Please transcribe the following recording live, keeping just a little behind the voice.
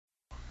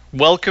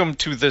Welcome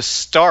to the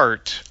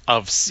start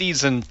of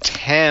season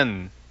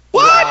 10.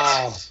 What?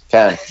 Wow.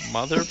 10.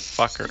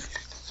 Motherfucker.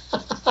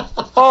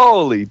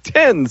 Holy,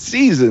 10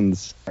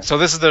 seasons. So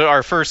this is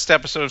our first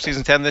episode of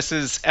season 10. This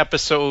is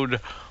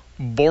episode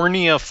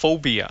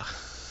Borneophobia.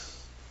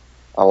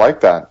 I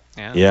like that.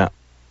 Yeah.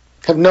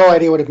 Have no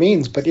idea what it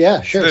means, but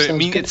yeah, sure.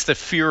 It's the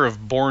fear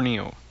of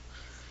Borneo.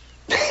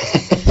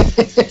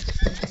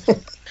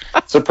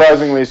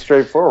 Surprisingly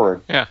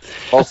straightforward. Yeah.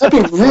 That'd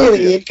be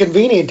really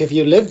inconvenient if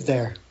you lived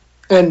there,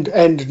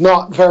 and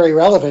not very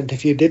relevant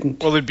if you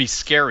didn't. Well, it'd be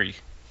scary.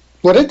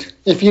 Would it?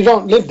 If you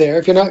don't live there,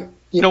 if you're not...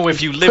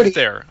 If you lived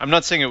there. I'm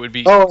not saying it would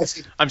be... Oh,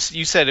 I see.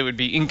 You said it would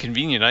be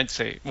inconvenient. I'd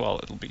say, well,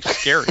 it'll be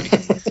scary.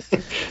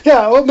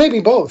 Yeah, well,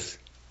 maybe both.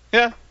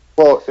 Yeah.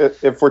 Well,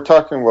 if we're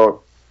talking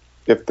about...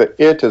 If the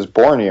it is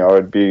Borneo,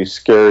 it'd be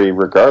scary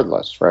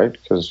regardless, right?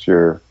 Because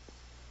you're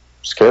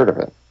scared of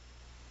it.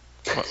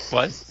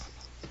 What?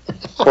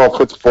 Well,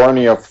 if it's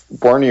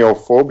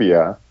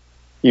Borneophobia,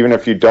 even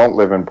if you don't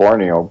live in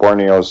Borneo,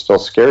 Borneo is still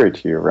scary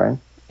to you, right?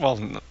 Well,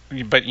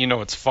 but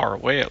it's far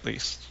away at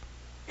least.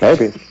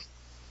 Maybe.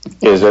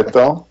 Is it,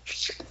 though?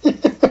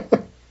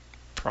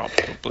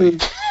 Probably.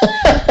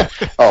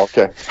 Oh,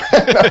 okay.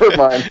 Never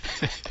mind.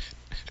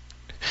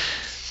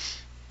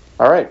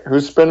 All right,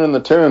 who's spinning the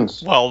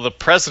tunes? Well, the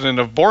president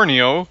of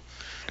Borneo.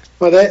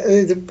 Well,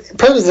 the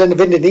president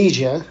of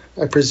Indonesia,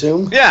 I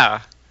presume.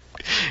 Yeah.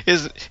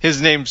 His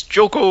name's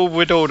Joko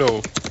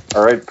Widodo.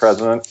 All right,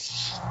 President.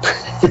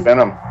 Spin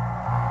him.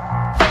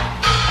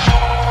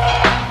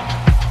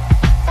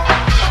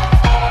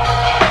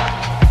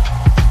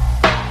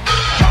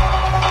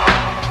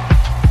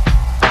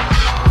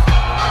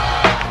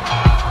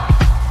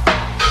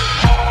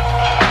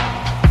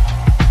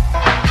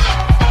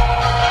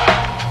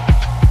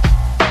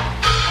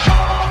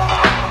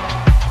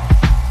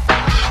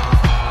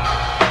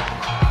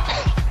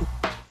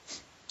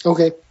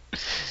 Okay.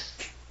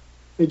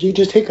 Did you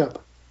just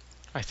hiccup?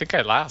 I think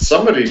I laughed.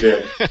 Somebody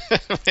did.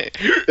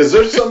 Is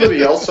there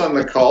somebody else on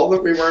the call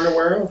that we weren't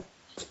aware of?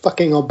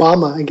 Fucking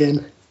Obama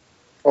again.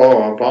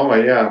 Oh,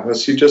 Obama, yeah.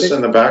 Was he just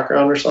in the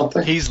background or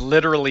something? He's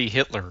literally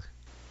Hitler.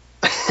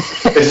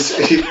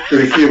 He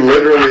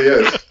literally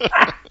is.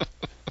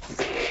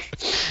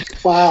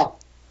 Wow.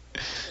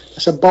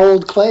 That's a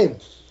bold claim.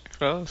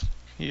 Well,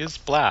 he is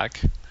black.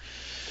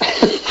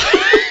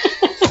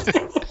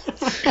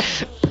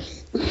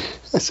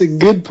 That's a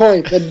good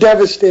point. A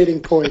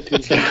devastating point.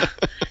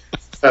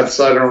 I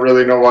don't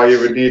really know why you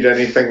would need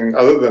anything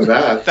other than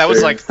that. That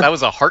was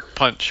a heart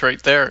punch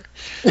right there.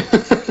 What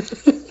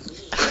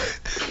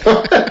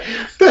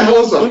the hell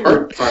is a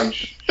heart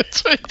punch?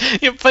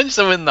 You punch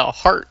them in the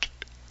heart.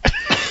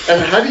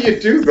 And how do you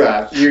do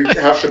that? You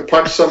have to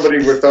punch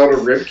somebody without a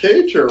rib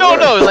cage, or no, what?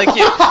 no, like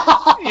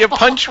you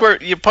punch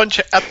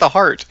at the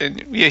heart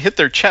and you hit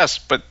their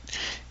chest, but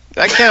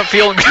that can't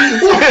feel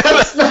good.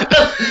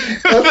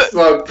 That's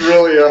not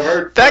really a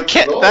heart punch.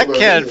 That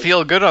can't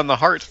feel good on the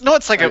heart. No,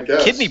 it's like a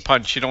kidney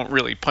punch. You don't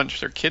really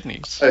punch their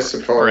kidneys. I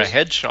suppose. Or a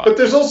headshot. But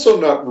there's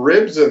also not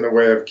ribs in the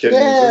way of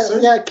kidneys, is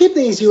there? Yeah,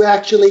 kidneys you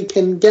actually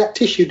can get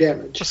tissue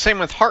damage. The same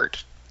with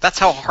heart. That's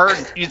how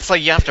hard. It's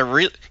like you have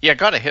to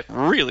gotta hit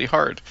really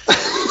hard.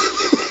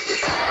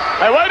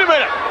 Hey, wait a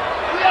minute!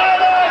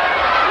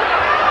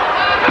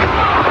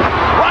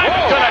 Right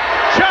into the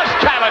chest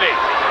cavity.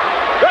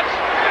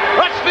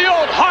 That's the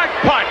old heart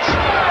punch.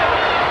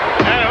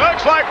 And it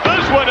looks like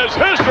this one is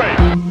history.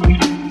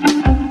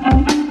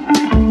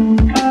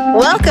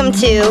 Welcome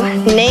to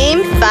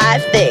Name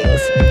 5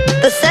 Things,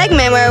 the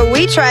segment where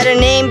we try to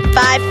name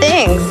 5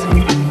 things.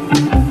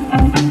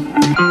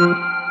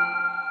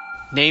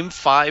 Name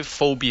 5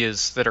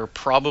 phobias that are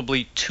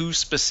probably too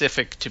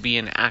specific to be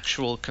an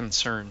actual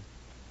concern.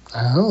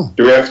 Oh.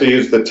 Do we have to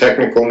use the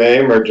technical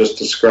name or just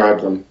describe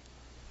them?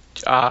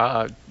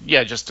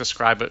 Yeah, just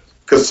describe it.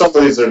 Because some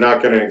of these are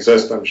not going to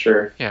exist, I'm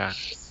sure. Yeah.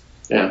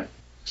 Yeah.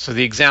 So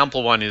the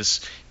example one is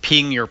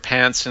peeing your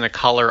pants in a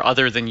color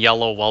other than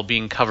yellow while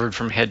being covered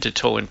from head to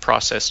toe in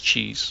processed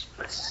cheese.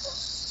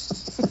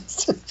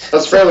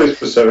 That's fairly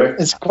specific.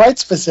 It's quite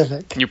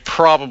specific. You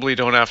probably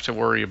don't have to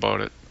worry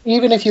about it.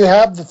 Even if you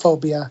have the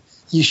phobia,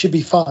 you should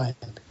be fine.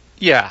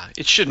 Yeah,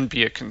 it shouldn't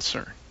be a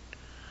concern.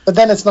 But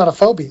then it's not a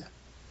phobia.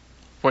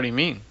 What do you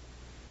mean?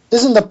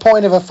 Isn't the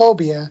point of a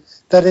phobia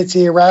that it's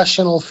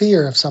irrational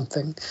fear of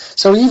something?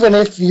 So even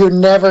if you're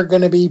never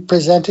going to be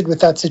presented with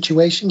that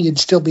situation, you'd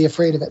still be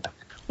afraid of it.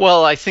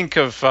 Well, I think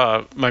of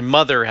my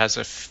mother has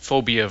a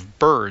phobia of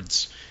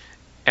birds,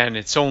 and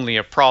it's only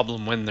a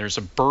problem when there's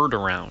a bird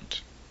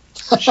around.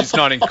 She's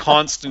not in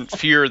constant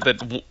fear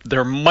that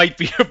there might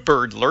be a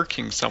bird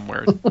lurking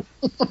somewhere.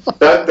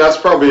 That's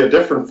probably a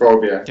different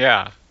phobia.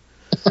 Yeah.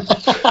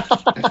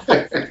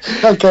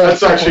 Okay.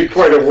 That's actually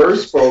quite a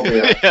worse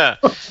phobia. Yeah.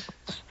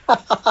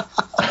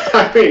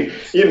 I mean,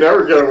 you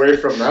never get away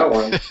from that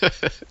one.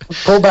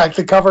 Pull back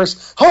the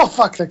covers. Oh,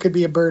 fuck, there could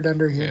be a bird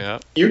under here. Yeah.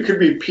 You could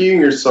be peeing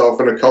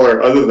yourself in a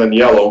color other than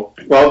yellow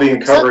while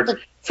being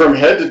covered from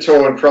head to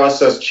toe in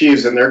processed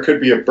cheese, and there could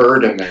be a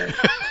bird in there.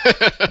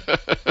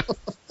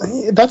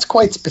 That's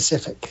quite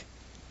specific.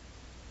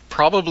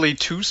 Probably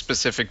too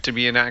specific to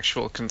be an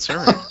actual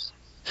concern.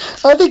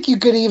 I think you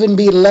could even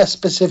be less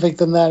specific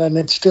than that, and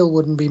it still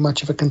wouldn't be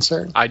much of a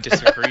concern. I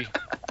disagree.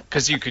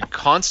 Because you could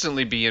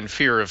constantly be in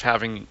fear of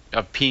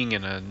peeing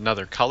in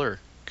another color.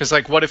 Because,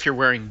 like, what if you're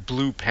wearing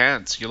blue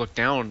pants? You look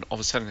down, all of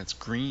a sudden it's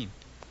green.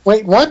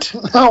 Wait, what?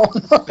 No.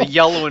 The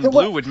yellow and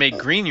blue would make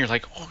green. You're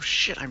like, oh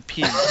shit, I'm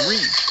peeing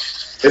green.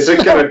 Is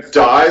it gonna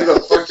dye the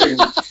fucking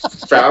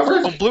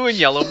fabric? Well, blue and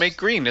yellow make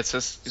green.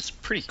 It's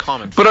pretty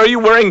common. But are you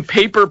wearing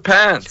paper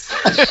pants?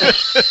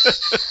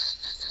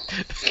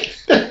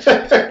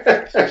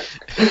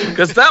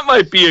 Because that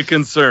might be a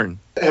concern.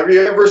 Have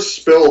you ever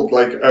spilled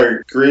like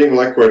a green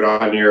liquid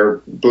on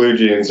your blue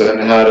jeans and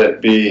had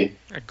it be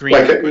A green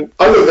like liquid?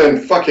 other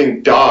than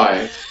fucking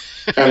dye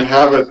and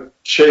have it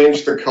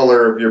change the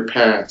color of your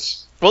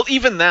pants? Well,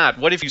 even that.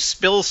 What if you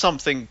spill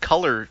something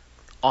color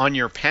on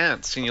your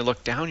pants and you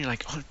look down, you're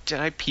like, oh,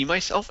 did I pee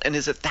myself? And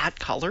is it that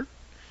color?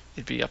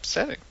 It'd be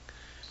upsetting.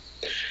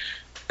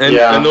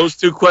 And those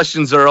two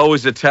questions are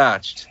always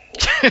attached.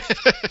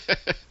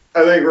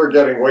 I think we're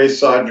getting way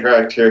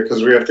sidetracked here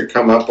because we have to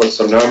come up with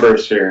some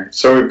numbers here.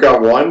 So we've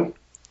got one.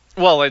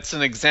 Well, it's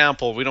an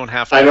example. We don't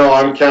have to. I know,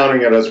 I'm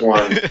counting it as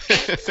one.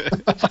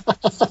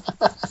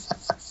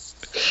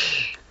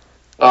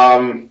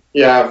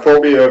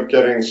 Phobia of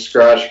getting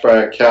scratched by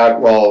a cat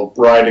while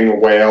riding a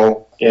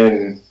whale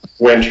in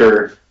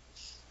winter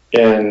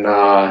in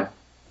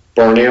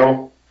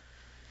Borneo.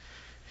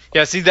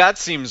 Yeah, see, that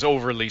seems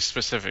overly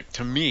specific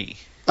to me.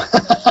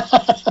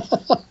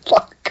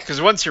 Because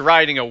once you're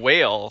riding a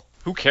whale,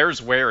 who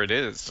cares where it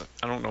is?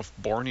 I don't know if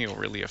Borneo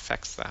really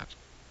affects that.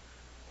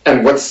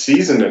 And what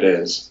season it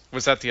is.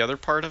 Was that the other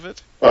part of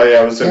it? Oh,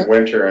 yeah, it was in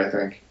winter, I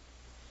think.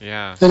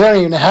 Yeah. They don't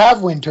even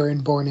have winter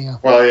in Borneo.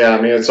 Well, yeah,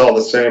 I mean, it's all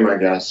the same, I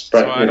guess.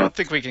 But, So I don't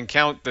think we can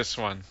count this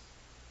one.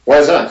 Why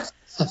is that?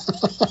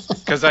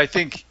 Because I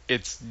think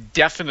it's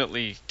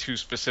definitely too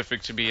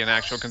specific to be an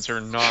actual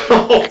concern, not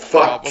Oh,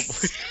 fuck.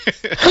 probably.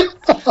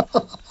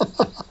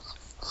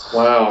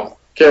 Wow.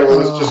 Okay, well,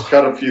 let's just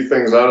cut a few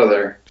things out of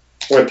there.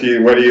 What do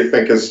you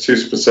think is too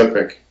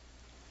specific?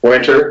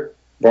 Winter?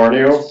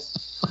 Borneo?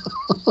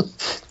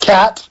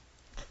 Cat.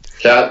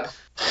 Cat?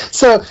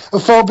 So, a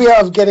phobia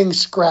of getting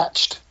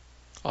scratched.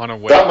 On a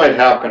whale. That might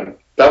happen.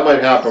 That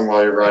might happen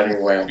while you're riding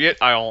a whale. Yeah,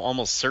 I'll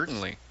almost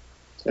certainly.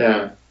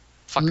 Yeah.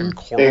 Fucking Being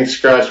coral.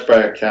 scratched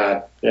by a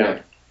cat. Yeah.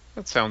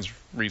 That sounds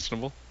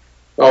reasonable.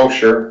 Oh,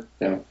 sure.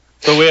 Yeah.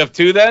 So we have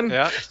two then?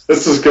 Yeah.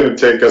 This is going to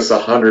take us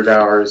 100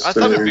 hours. I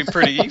thought it'd be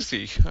pretty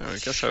easy. I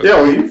guess I was...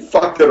 Yeah, well, you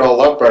fucked it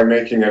all up by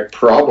making it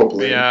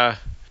probably. Yeah.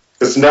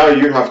 Because now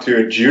you have to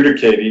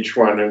adjudicate each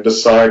one and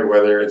decide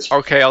whether it's...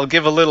 Okay, I'll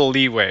give a little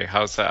leeway.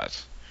 How's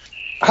that?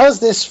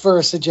 How's this for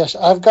a suggestion?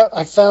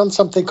 I found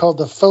something called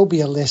the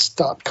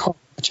phobialist.com,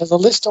 which has a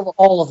list of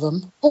all of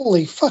them.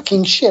 Holy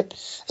fucking shit.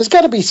 There's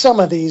got to be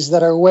some of these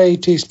that are way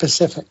too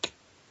specific.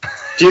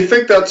 Do you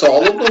think that's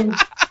all of them?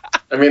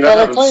 I mean, I Well, it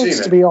haven't claims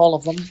seen to it. be all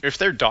of them. If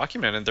they're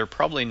documented, they're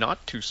probably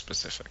not too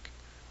specific.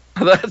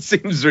 That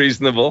seems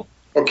reasonable.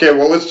 Okay,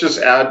 well, let's just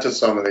add to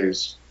some of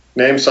these.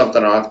 Name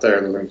something off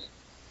there, Luke.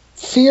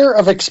 Fear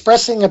of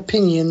expressing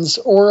opinions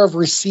or of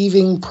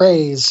receiving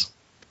praise.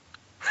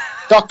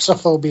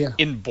 Doxophobia.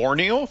 In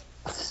Borneo?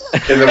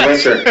 In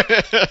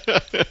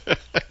the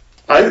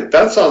winter.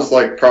 That sounds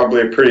like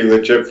probably a pretty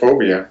legit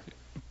phobia.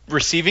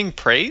 Receiving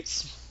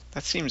praise?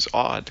 That seems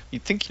odd.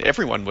 You'd think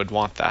everyone would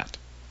want that.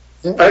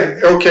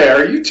 Okay,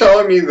 are you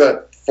telling me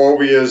that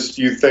phobias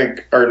you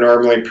think are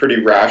normally pretty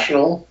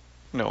rational?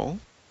 No.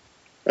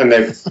 And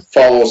they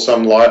follow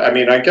some law? I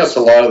mean, I guess a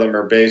lot of them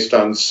are based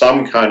on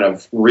some kind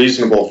of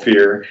reasonable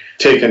fear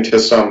taken to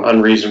some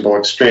unreasonable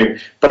extreme.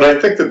 But I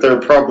think that there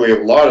are probably a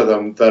lot of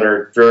them that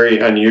are very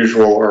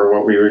unusual or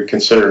what we would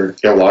consider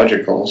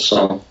illogical.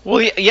 So,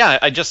 Well, yeah,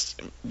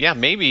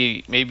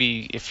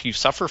 maybe if you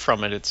suffer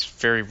from it, it's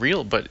very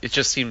real, but it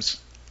just seems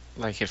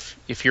like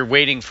if you're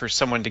waiting for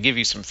someone to give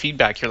you some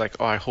feedback, you're like,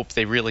 oh, I hope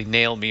they really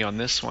nail me on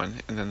this one,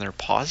 and then they're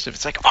positive.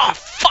 It's like, oh,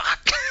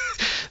 fuck!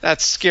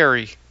 That's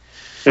scary.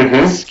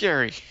 That's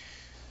scary.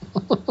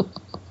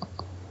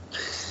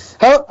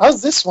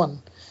 How's this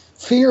one?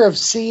 Fear of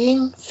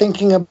seeing,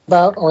 thinking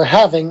about, or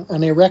having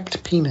an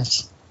erect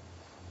penis.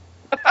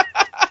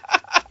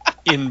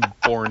 In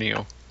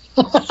Borneo.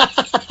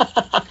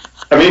 I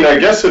mean, I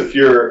guess if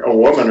you're a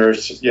woman or,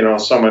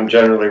 someone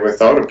generally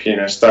without a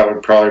penis, that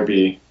would probably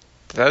be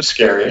That's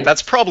scary.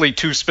 That's probably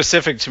too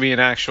specific to be an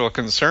actual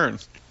concern.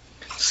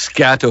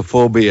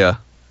 Scatophobia.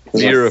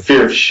 Fear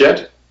of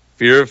shit?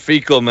 Fear of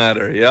fecal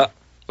matter, yeah.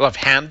 Well, of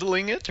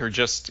handling it or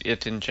just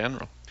it in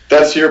general?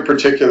 That's your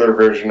particular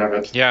version of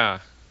it. Yeah.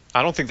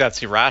 I don't think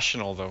that's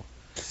irrational, though.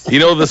 You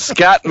know, the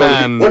scat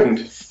man.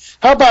 Wouldn't.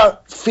 How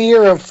about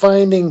fear of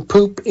finding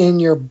poop in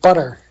your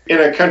butter?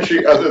 In a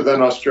country other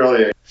than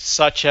Australia.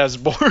 Such as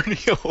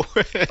Borneo.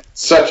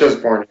 Such as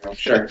Borneo,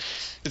 sure.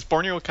 Is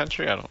Borneo a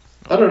country? I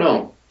I don't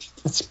know.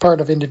 It's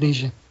part of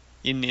Indonesia.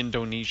 In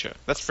Indonesia.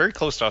 That's very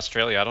close to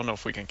Australia. I don't know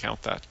if we can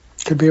count that.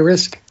 Could be a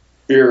risk.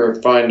 Fear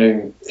of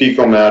finding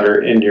fecal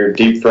matter in your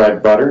deep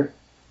fried butter.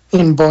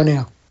 In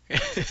Borneo.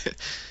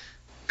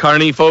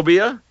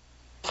 Carniphobia?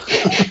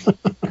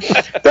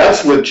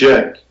 That's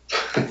legit.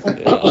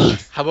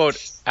 How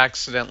about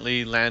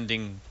accidentally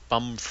landing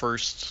bum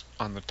first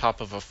on the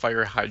top of a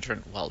fire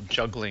hydrant while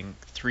juggling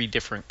 3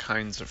 different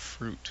kinds of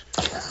fruit?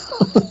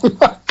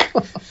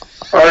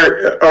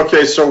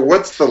 Okay, so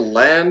what's the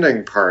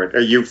landing part? Are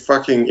you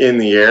fucking in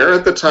the air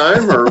at the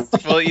time, or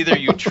Well, either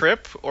you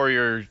trip or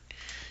you're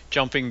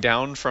jumping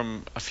down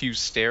from a few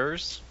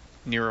stairs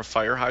near a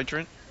fire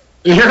hydrant,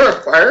 you're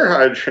a fire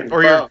hydrant?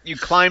 or Wow. you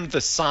climbed the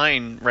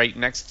sign right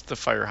next to the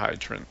fire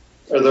hydrant.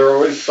 Are there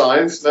always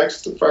signs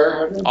next to fire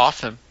hydrants?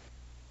 Often,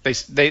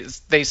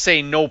 they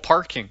say no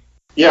parking.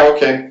 Yeah,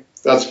 okay,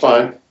 that's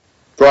fine.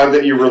 Glad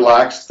that you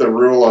relaxed the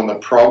rule on the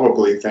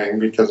probably thing,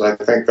 because I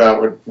think that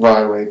would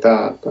violate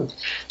that. But,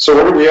 so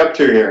what are we up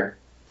to here?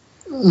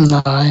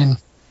 9.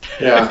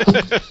 Yeah.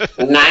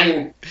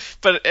 9.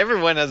 But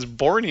everyone has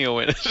Borneo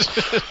in it.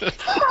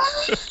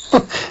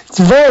 It's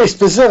very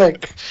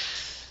specific.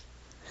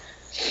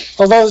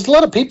 Although there's a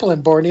lot of people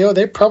in Borneo,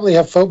 they probably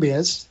have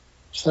phobias.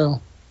 So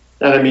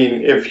And I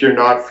mean, if you're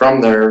not from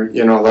there,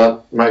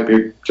 that might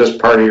be just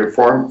part of your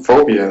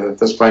phobia, that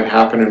this might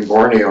happen in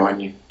Borneo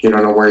and you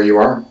don't know where you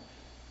are.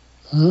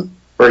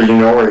 Or you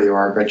know where you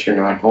are, but you're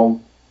not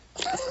home.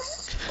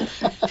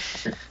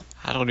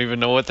 I don't even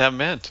know what that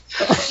meant.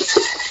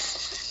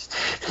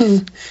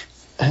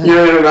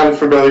 You're in an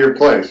unfamiliar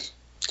place.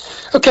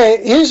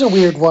 okay, here's a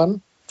weird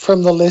one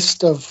from the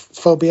list of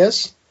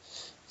phobias.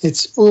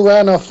 It's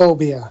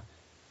uranophobia,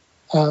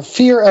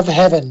 fear of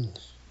heaven.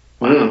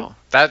 Wow.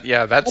 That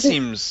How do you-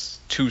 seems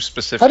too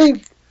specific. How do you?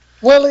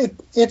 Well,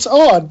 it's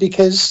odd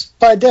because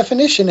by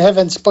definition,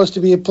 heaven's supposed to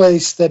be a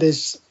place that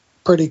is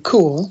pretty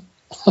cool.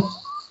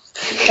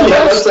 Yeah,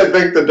 that's, I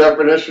think, the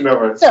definition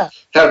of it. Yeah.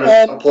 Having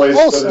And a place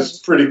also- that is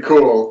pretty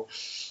cool.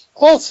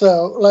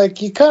 Also,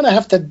 like, you kind of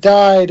have to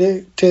die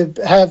to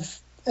have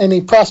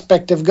any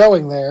prospect of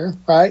going there,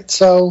 right?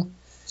 So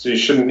So you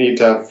shouldn't need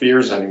to have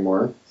fears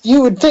anymore.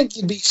 you would think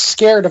you'd be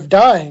scared of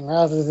dying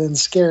rather than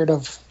scared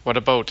of. What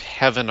about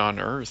heaven on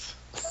earth?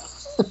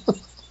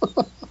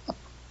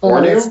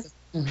 Borneo? that's-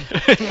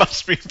 It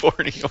must be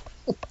Borneo.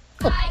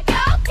 I go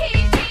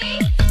pee-pee,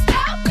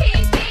 go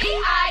pee-pee,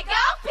 I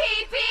go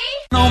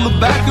pee-pee. On the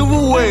back of a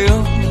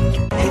whale.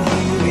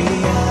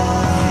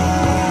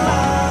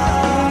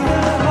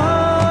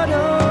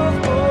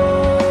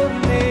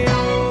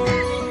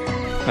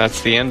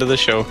 That's the end of the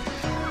show.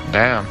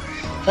 Damn.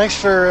 Thanks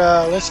for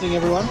listening,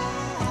 everyone.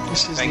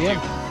 This is Thank the you.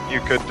 end. You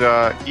could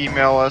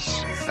email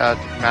us at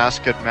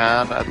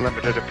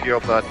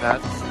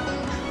maskedman@limitedappeal.net.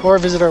 Or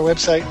visit our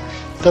website,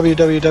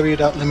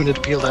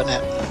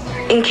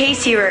 www.limitedappeal.net. In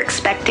case you were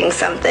expecting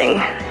something,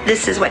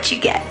 this is what you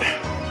get.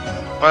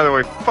 By the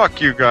way, fuck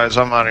you guys.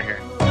 I'm out of here.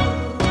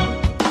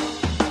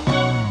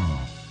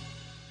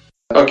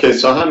 Okay,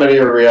 so how many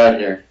are we at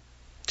here?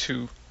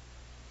 2.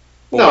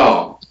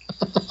 No.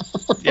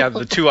 Yeah,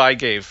 the 2 I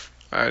gave.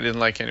 I didn't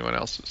like anyone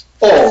else's.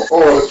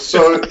 Oh,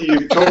 so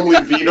you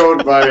totally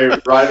vetoed by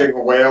riding a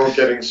whale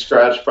getting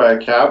scratched by a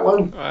cat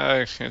one?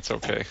 It's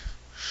okay.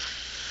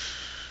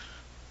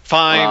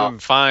 Fine, Wow.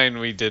 fine,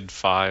 we did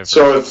 5.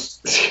 So it's...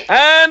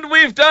 And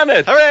we've done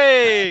it!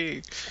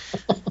 Hooray!